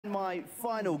My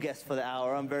final guest for the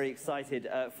hour, I'm very excited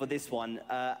for this one,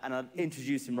 and I'll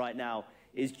introduce him right now,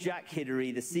 is Jack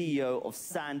Hidary, the CEO of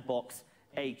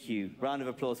SandboxAQ. Round of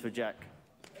applause for Jack.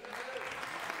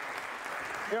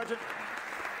 Hey, Arjun.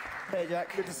 Hey,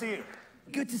 Jack. Good to see you.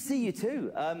 Good to see you,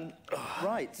 too.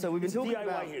 Right, so we've been talking DIY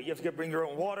about... here. You have to bring your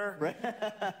own water.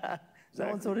 No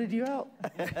one sorted you out.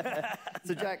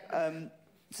 So, Jack,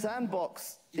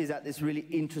 Sandbox is at this really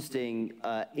interesting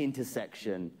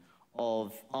intersection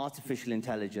of artificial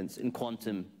intelligence and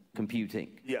quantum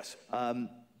computing. Yes.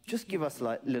 Just give us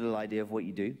a little idea of what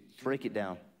you do. Break it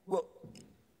down. Well,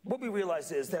 what we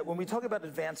realize is that when we talk about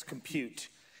advanced compute,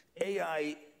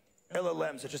 AI,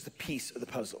 LLMs are just a piece of the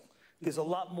puzzle. There's a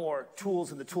lot more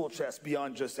tools in the tool chest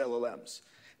beyond just LLMs.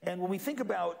 And when we think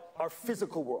about our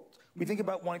physical world, we think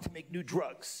about wanting to make new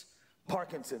drugs.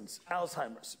 Parkinson's,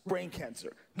 Alzheimer's, brain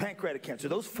cancer, pancreatic cancer,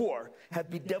 those four have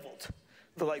bedeviled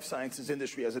the life sciences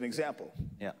industry as an example.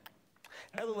 Yeah.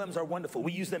 LLMs are wonderful.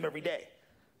 We use them every day.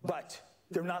 But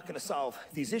they're not going to solve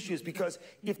these issues because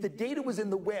if the data was in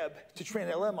the web to train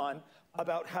an LLM on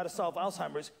about how to solve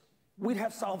Alzheimer's, we'd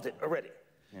have solved it already.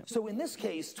 Yeah. So in this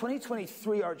case,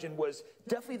 2023, Arjun, was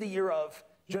definitely the year of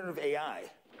generative AI.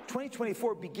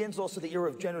 2024 begins also the era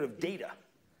of generative data.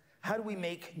 How do we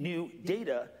make new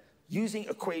data using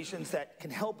equations that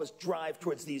can help us drive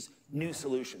towards these new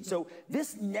solutions? So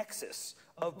this nexus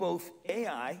of both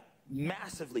AI,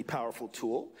 massively powerful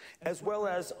tool, as well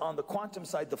as on the quantum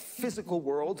side, the physical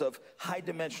world of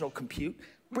high-dimensional compute,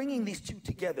 bringing these two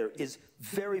together is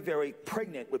very, very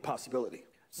pregnant with possibility.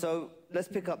 So let's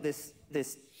pick up this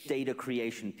data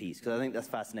creation piece, because I think that's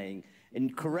fascinating.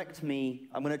 And correct me,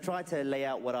 I'm going to try to lay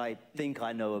out what I think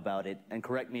I know about it, and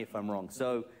correct me if I'm wrong.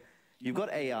 So you've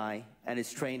got AI, and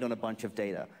it's trained on a bunch of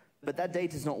data. But that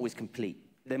data is not always complete.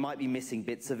 There might be missing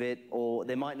bits of it, or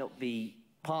there might not be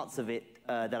parts of it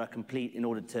that are complete in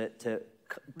order to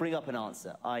bring up an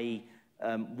answer, i.e.,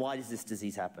 why does this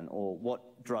disease happen, or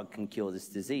what drug can cure this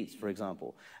disease, for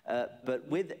example. But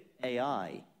with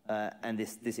AI, and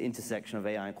this intersection of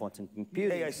AI and quantum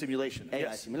computing. AI simulation.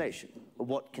 AI simulation.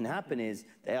 What can happen is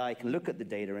the AI can look at the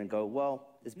data and go,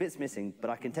 well, there's bits missing, but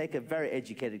I can take a very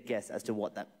educated guess as to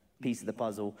what that piece of the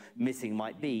puzzle missing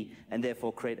might be, and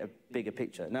therefore create a bigger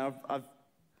picture. Now, I've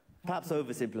perhaps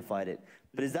oversimplified it,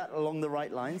 but is that along the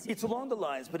right lines? It's along the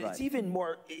lines, but right. It's even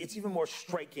more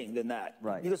striking than that.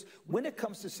 Right. Because when it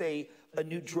comes to, say, a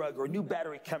new drug or a new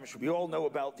battery chemistry, we all know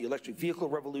about the electric vehicle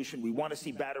revolution. We want to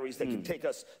see batteries that can take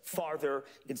us farther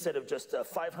instead of just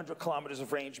 500 kilometers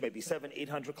of range, maybe 700,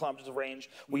 800 kilometers of range.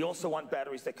 We also want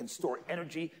batteries that can store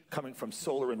energy coming from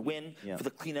solar and wind for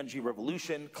the clean energy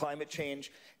revolution, climate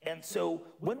change. And so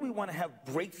when we want to have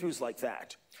breakthroughs like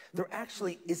that, there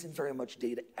actually isn't very much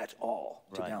data at all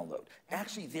to download.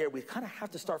 Actually there, we kind of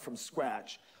have to start from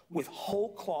scratch with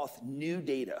whole cloth new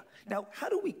data. Now, how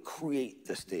do we create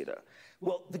this data?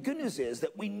 Well, the good news is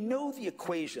that we know the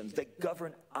equations that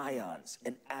govern ions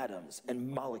and atoms and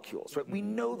molecules, right? We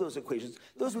know those equations.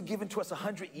 Those were given to us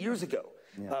 100 years ago.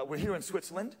 We're here in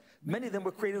Switzerland. Many of them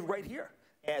were created right here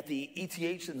at the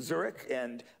ETH in Zurich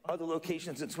and other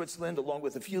locations in Switzerland, along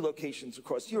with a few locations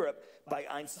across Europe, by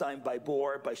Einstein, by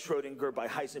Bohr, by Schrödinger, by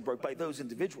Heisenberg, by those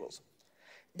individuals.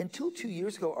 Until 2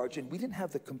 years ago, Arjun, we didn't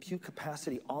have the compute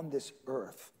capacity on this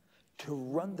earth to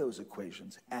run those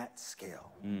equations at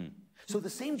scale. So the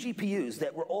same GPUs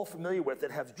that we're all familiar with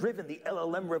that have driven the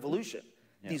LLM revolution,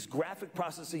 these graphic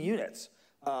processing units,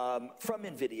 from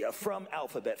NVIDIA, from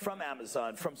Alphabet, from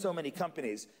Amazon, from so many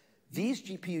companies, these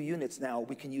GPU units now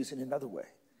we can use in another way.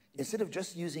 Instead of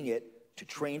just using it to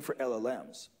train for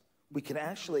LLMs, we can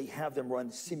actually have them run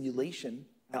simulation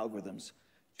algorithms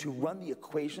to run the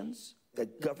equations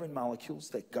that govern molecules,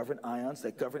 that govern ions,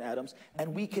 that govern atoms,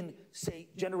 and we can, say,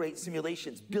 generate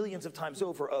simulations billions of times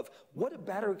over of what a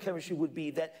battery chemistry would be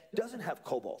that doesn't have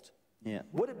cobalt.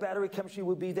 What a battery chemistry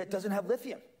would be that doesn't have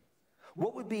lithium.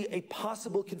 What would be a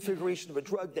possible configuration of a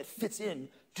drug that fits in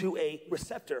to a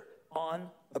receptor on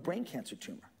a brain cancer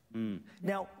tumor?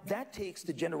 Now, that takes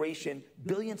the generation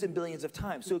billions and billions of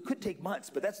times, so it could take months,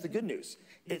 but that's the good news.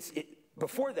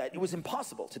 Before that, it was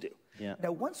impossible to do.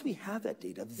 Now, once we have that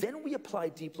data, then we apply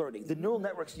deep learning. The neural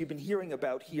networks you've been hearing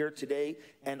about here today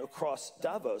and across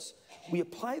Davos, we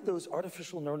apply those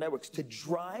artificial neural networks to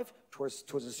drive towards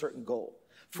a certain goal.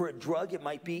 For a drug, it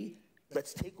might be,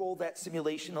 let's take all that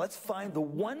simulation, let's find the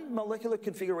one molecular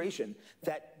configuration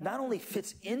that not only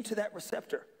fits into that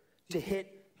receptor to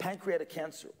hit pancreatic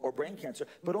cancer or brain cancer,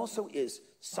 but also is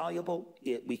soluble.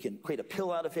 We can create a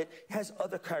pill out of it. It has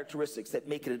other characteristics that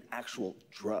make it an actual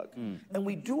drug. And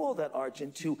we do all that,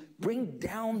 Arjun, to bring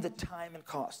down the time and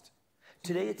cost.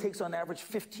 Today, it takes on average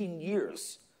 15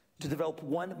 years to develop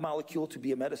one molecule to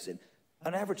be a medicine.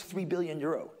 On average, €3 billion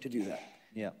to do that.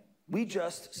 Yeah. We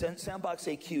just,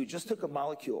 SandboxAQ just took a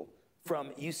molecule from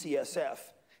UCSF,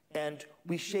 and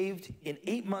we shaved, in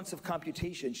 8 months of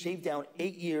computation, shaved down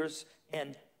 8 years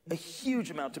and a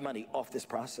huge amount of money off this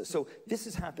process. So this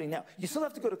is happening now. You still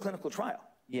have to go to clinical trial.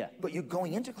 Yeah. But you're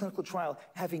going into clinical trial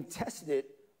having tested it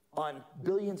on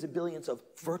billions and billions of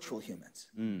virtual humans.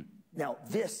 Now,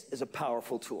 this is a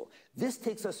powerful tool. This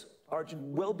takes us,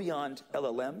 Arjun, well beyond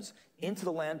LLMs into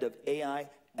the land of AI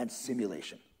and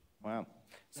simulation. Wow.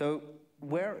 So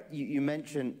where you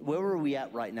mentioned, where are we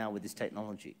at right now with this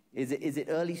technology? Is it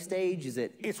early stage? Is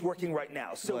it? It's working right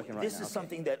now. So this is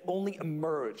something that only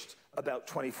emerged about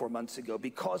 24 months ago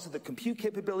because of the compute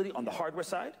capability on the hardware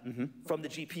side from the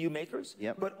GPU makers,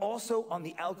 but also on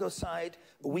the algo side,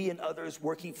 we and others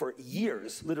working for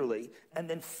years, literally, and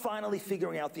then finally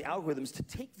figuring out the algorithms to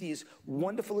take these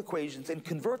wonderful equations and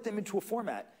convert them into a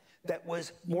format that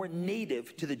was more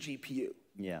native to the GPU.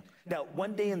 Yeah. Now,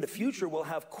 one day in the future, we'll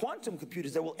have quantum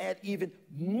computers that will add even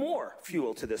more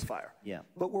fuel to this fire. Yeah.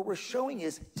 But what we're showing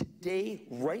is today,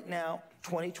 right now,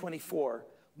 2024,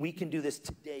 we can do this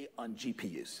today on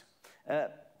GPUs.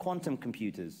 Quantum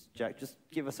computers, Jack, just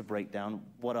give us a breakdown.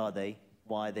 What are they?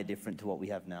 Why are they different to what we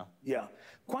have now? Yeah.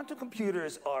 Quantum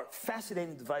computers are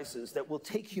fascinating devices that will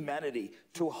take humanity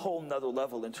to a whole nother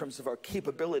level in terms of our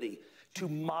capability to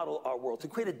model our world, to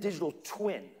create a digital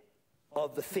twin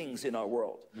of the things in our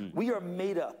world. We are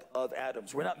made up of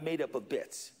atoms. We're not made up of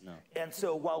bits. No. And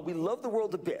so while we love the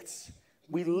world of bits,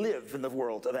 we live in the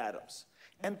world of atoms.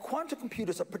 And quantum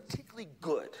computers are particularly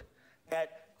good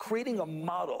at creating a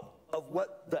model of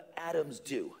what the atoms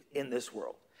do in this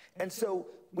world. And so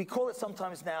we call it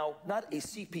sometimes now not a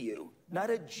CPU, not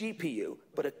a GPU,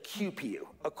 but a QPU,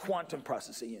 a quantum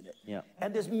processing unit. Yeah.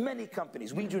 And there's many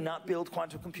companies. We do not build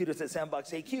quantum computers at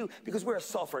SandboxAQ because we're a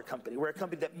software company. We're a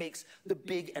company that makes the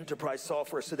big enterprise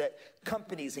software so that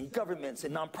companies and governments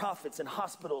and nonprofits and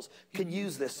hospitals can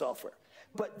use this software.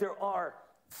 But there are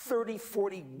 30,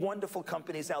 40 wonderful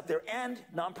companies out there and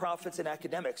nonprofits and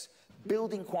academics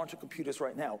building quantum computers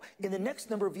right now. In the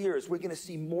next number of years, we're going to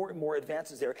see more and more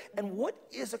advances there. And what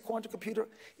is a quantum computer?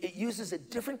 It uses a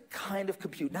different kind of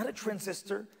compute, not a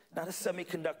transistor, not a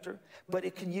semiconductor, but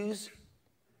it can use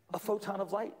a photon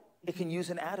of light. It can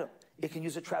use an atom. It can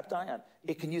use a trapped ion.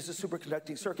 It can use a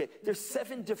superconducting circuit. There's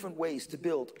 7 different ways to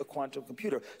build a quantum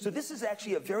computer. So this is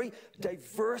actually a very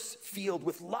diverse field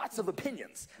with lots of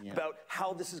opinions about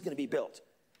how this is going to be built.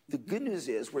 The good news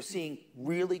is we're seeing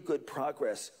really good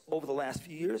progress over the last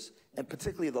few years, and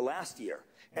particularly the last year.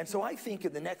 And so I think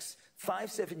in the next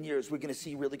 5-7 years, we're going to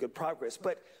see really good progress.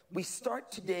 But we start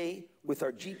today with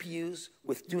our GPUs,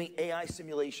 with doing AI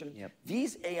simulation.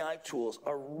 These AI tools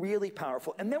are really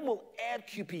powerful. And then we'll add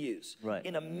QPUs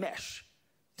in a mesh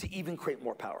to even create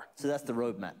more power. So that's the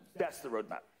roadmap. That's the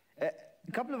roadmap.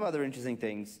 A couple of other interesting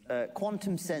things.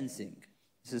 Quantum sensing.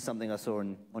 This is something I saw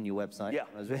on your website.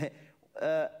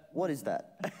 Yeah. What is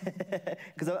that?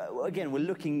 Because again, we're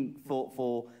looking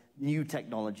for new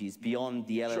technologies beyond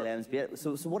the LLMs.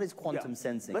 So what is quantum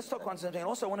sensing? Let's talk quantum sensing. And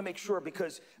also, I want to make sure,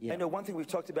 because I know one thing we've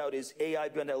talked about is AI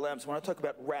beyond LLMs. When I talk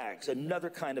about RAGs, another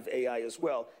kind of AI as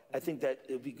well, I think that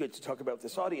it would be good to talk about with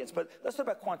this audience. But let's talk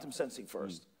about quantum sensing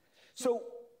first. So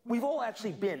we've all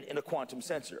actually been in a quantum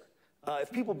sensor.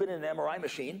 If people have been in an MRI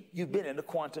machine, you've been in a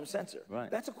quantum sensor.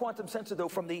 That's a quantum sensor, though,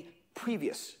 from the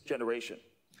previous generation.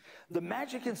 The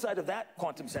magic inside of that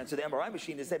quantum sensor, the MRI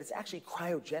machine, is that it's actually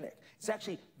cryogenic. It's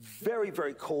actually very,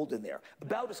 very cold in there,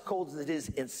 about as cold as it is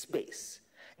in space.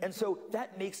 And so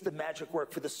that makes the magic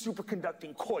work for the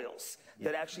superconducting coils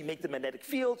that actually make the magnetic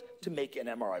field to make an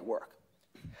MRI work.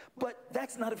 But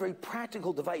that's not a very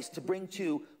practical device to bring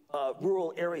to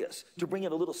rural areas, to bring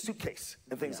in a little suitcase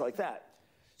and things like that.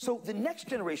 So the next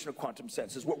generation of quantum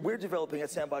sensors, what we're developing at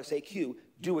SandboxAQ,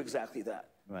 do exactly that.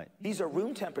 These are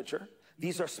room temperature.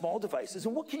 These are small devices.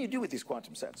 And what can you do with these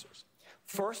quantum sensors?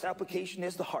 First application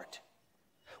is the heart.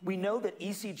 We know that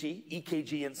ECG,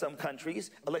 EKG in some countries,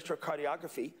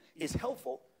 electrocardiography is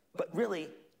helpful, but really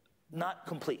not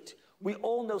complete. We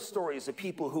all know stories of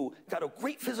people who got a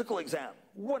great physical exam,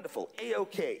 wonderful,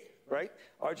 A-OK, right,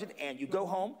 Arjun? And you go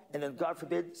home, and then, God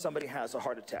forbid, somebody has a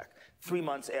heart attack 3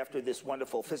 months after this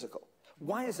wonderful physical.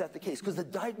 Why is that the case? Because the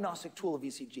diagnostic tool of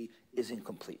ECG is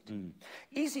incomplete.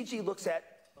 ECG looks at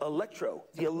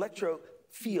the electro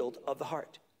field of the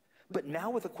heart. But now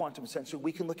with a quantum sensor,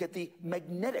 we can look at the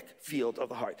magnetic field of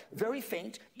the heart. Very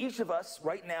faint. Each of us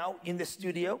right now in this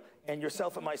studio, and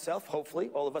yourself and myself, hopefully,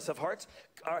 all of us have hearts,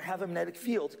 have a magnetic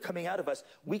field coming out of us.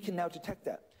 We can now detect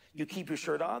that. You keep your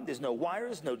shirt on, there's no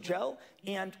wires, no gel,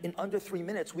 and in under 3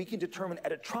 minutes, we can determine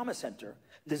at a trauma center,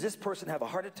 does this person have a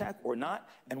heart attack or not,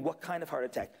 and what kind of heart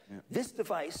attack? Yeah. This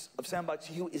device of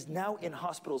SandboxAQ is now in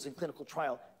hospitals in clinical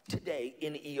trial today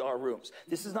in ER rooms.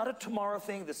 This is not a tomorrow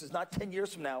thing, this is not 10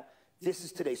 years from now, this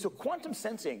is today. So quantum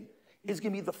sensing is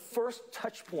gonna be the first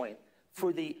touch point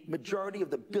for the majority of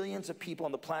the billions of people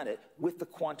on the planet with the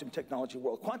quantum technology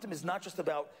world. Quantum is not just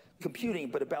about computing,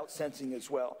 but about sensing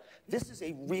as well. This is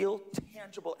a real,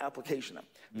 tangible application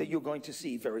that you're going to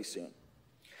see very soon.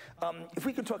 If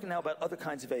we can talk now about other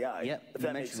kinds of AI, if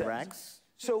that makes sense. RAGs.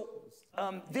 So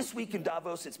this week in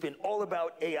Davos, it's been all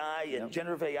about AI and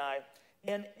generative AI.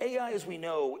 And AI, as we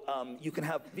know, you can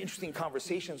have interesting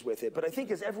conversations with it, but I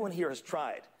think as everyone here has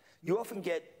tried, you often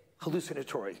get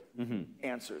hallucinatory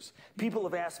answers. People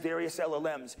have asked various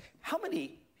LLMs, how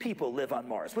many people live on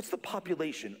Mars? What's the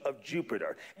population of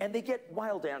Jupiter? And they get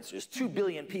wild answers, 2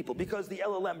 billion people, because the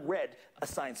LLM read a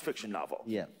science fiction novel.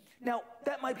 Yeah. Now,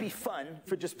 that might be fun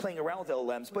for just playing around with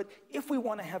LLMs, but if we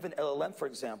want to have an LLM, for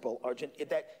example, Arjun,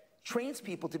 that trains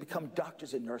people to become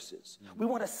doctors and nurses. We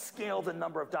want to scale the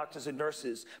number of doctors and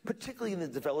nurses, particularly in the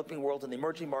developing world and the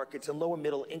emerging markets and low and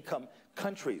middle income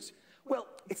countries. Well,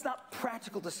 it's not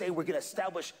practical to say we're going to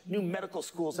establish new medical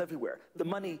schools everywhere. The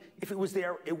money, if it was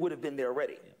there, it would have been there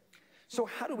already. So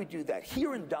how do we do that?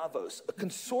 Here in Davos, a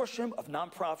consortium of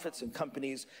nonprofits and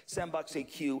companies,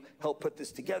 SandboxAQ helped put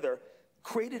this together,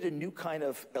 created a new kind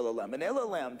of LLM, an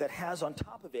LLM that has on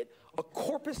top of it a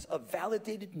corpus of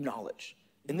validated knowledge.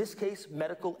 In this case,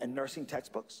 medical and nursing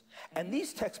textbooks. And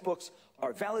these textbooks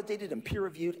are validated and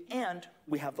peer-reviewed, and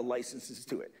we have the licenses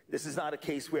to it. This is not a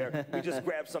case where we just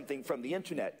grab something from the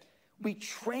internet. We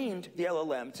trained the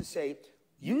LLM to say,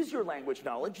 use your language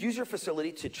knowledge, use your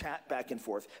facility to chat back and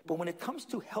forth, but when it comes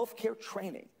to healthcare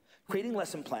training, creating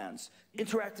lesson plans,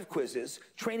 interactive quizzes,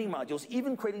 training modules,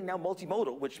 even creating now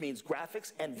multimodal, which means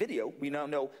graphics and video. We now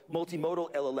know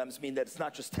multimodal LLMs mean that it's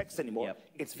not just text anymore,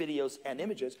 it's videos and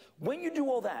images. When you do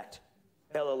all that,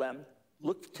 LLM,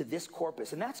 look to this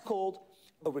corpus, and that's called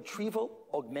a retrieval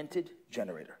augmented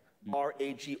generator,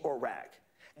 RAG or RAG.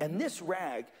 And this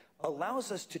RAG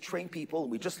allows us to train people,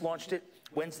 and we just launched it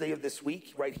Wednesday of this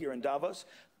week right here in Davos,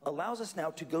 allows us now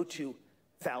to go to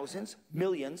thousands,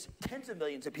 millions, tens of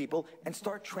millions of people and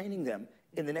start training them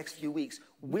in the next few weeks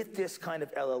with this kind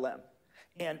of LLM.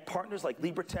 And partners like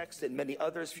LibreText and many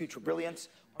others, Future Brilliance,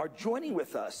 are joining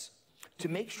with us to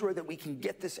make sure that we can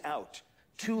get this out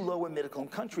to low and middle income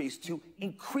countries to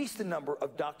increase the number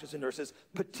of doctors and nurses,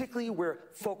 particularly we're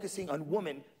focusing on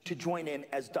women to join in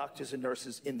as doctors and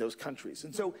nurses in those countries.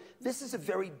 And so this is a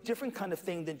very different kind of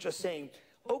thing than just saying,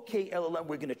 okay, LLM,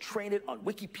 we're going to train it on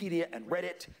Wikipedia and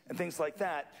Reddit and things like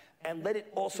that, and let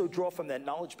it also draw from that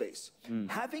knowledge base.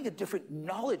 Having a different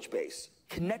knowledge base,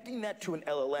 connecting that to an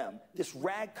LLM, this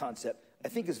RAG concept, I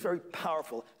think is very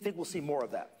powerful. I think we'll see more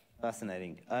of that.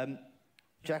 Fascinating.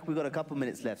 Jack, we've got a couple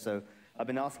minutes left, so I've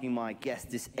been asking my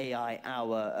guests this AI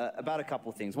hour about a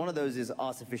couple of things. One of those is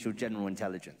artificial general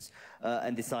intelligence,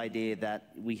 and this idea that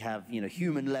we have,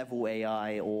 human-level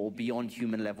AI or beyond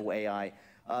human-level AI.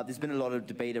 There's been a lot of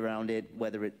debate around it,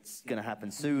 whether it's going to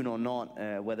happen soon or not,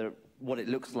 what it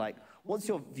looks like. What's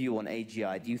your view on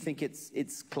AGI? Do you think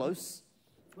it's close?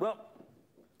 Well,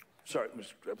 sorry, let me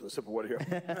just grab a sip of water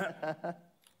here.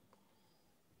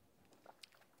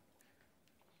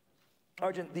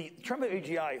 Arjun, the term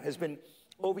AGI has been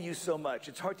overused so much,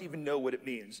 it's hard to even know what it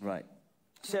means. Right.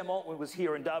 Sam Altman was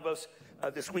here in Davos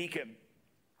this week, and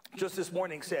just this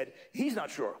morning said he's not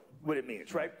sure what it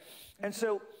means, right? And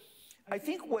so I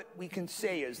think what we can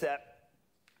say is that,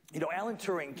 Alan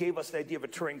Turing gave us the idea of a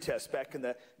Turing test back in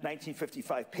the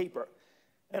 1955 paper.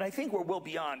 And I think we're well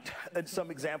beyond some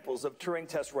examples of Turing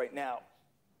tests right now.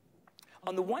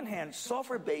 On the one hand,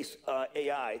 software-based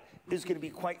AI is going to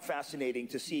be quite fascinating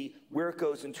to see where it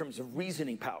goes in terms of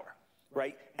reasoning power,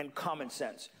 right, and common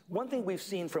sense. One thing we've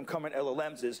seen from common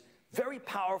LLMs is very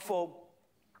powerful,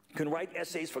 can write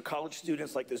essays for college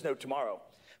students like there's no tomorrow,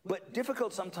 but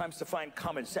difficult sometimes to find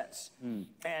common sense.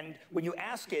 And when you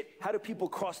ask it, how do people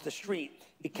cross the street,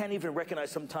 it can't even recognize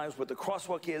sometimes what the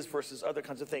crosswalk is versus other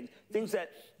kinds of things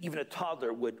that even a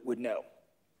toddler would know.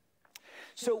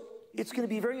 So it's going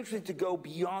to be very interesting to go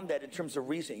beyond that in terms of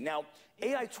reasoning. Now,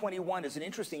 AI21 is an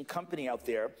interesting company out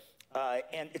there,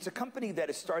 and it's a company that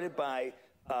is started by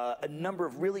a number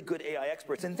of really good AI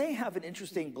experts, and they have an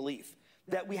interesting belief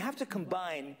that we have to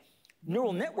combine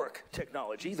neural network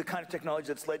technology, the kind of technology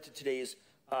that's led to today's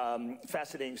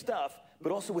fascinating stuff,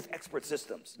 but also with expert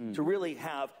systems to really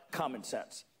have common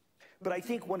sense. But I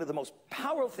think one of the most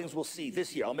powerful things we'll see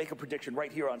this year, I'll make a prediction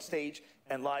right here on stage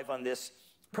and live on this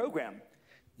program,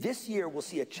 This year, we'll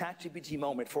see a ChatGPT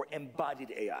moment for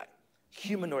embodied AI,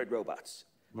 humanoid robots.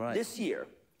 Right. This year,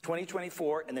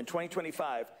 2024, and then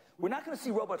 2025, we're not going to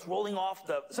see robots rolling off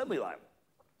the assembly line,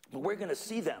 but we're going to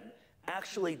see them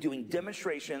actually doing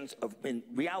demonstrations of, in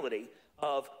reality,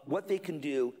 of what they can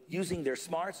do using their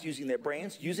smarts, using their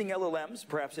brains, using LLMs,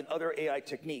 perhaps in other AI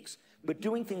techniques, but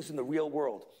doing things in the real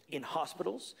world, in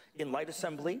hospitals, in light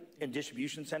assembly, in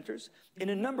distribution centers, in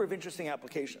a number of interesting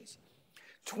applications.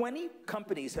 20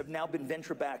 companies have now been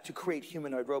venture-backed to create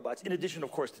humanoid robots, in addition,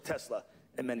 of course, to Tesla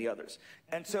and many others.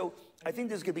 And so I think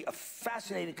there's going to be a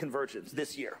fascinating convergence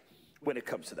this year when it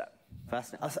comes to that.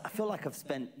 Fascinating. I feel like I've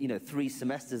spent, 3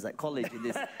 semesters at college in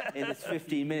this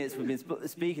 15 minutes we've been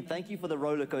speaking. Thank you for the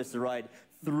roller coaster ride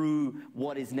through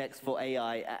what is next for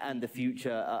AI and the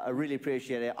future. I really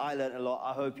appreciate it. I learned a lot.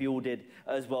 I hope you all did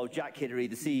as well. Jack Hidary,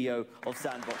 the CEO of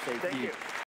SandboxAQ. Thank you.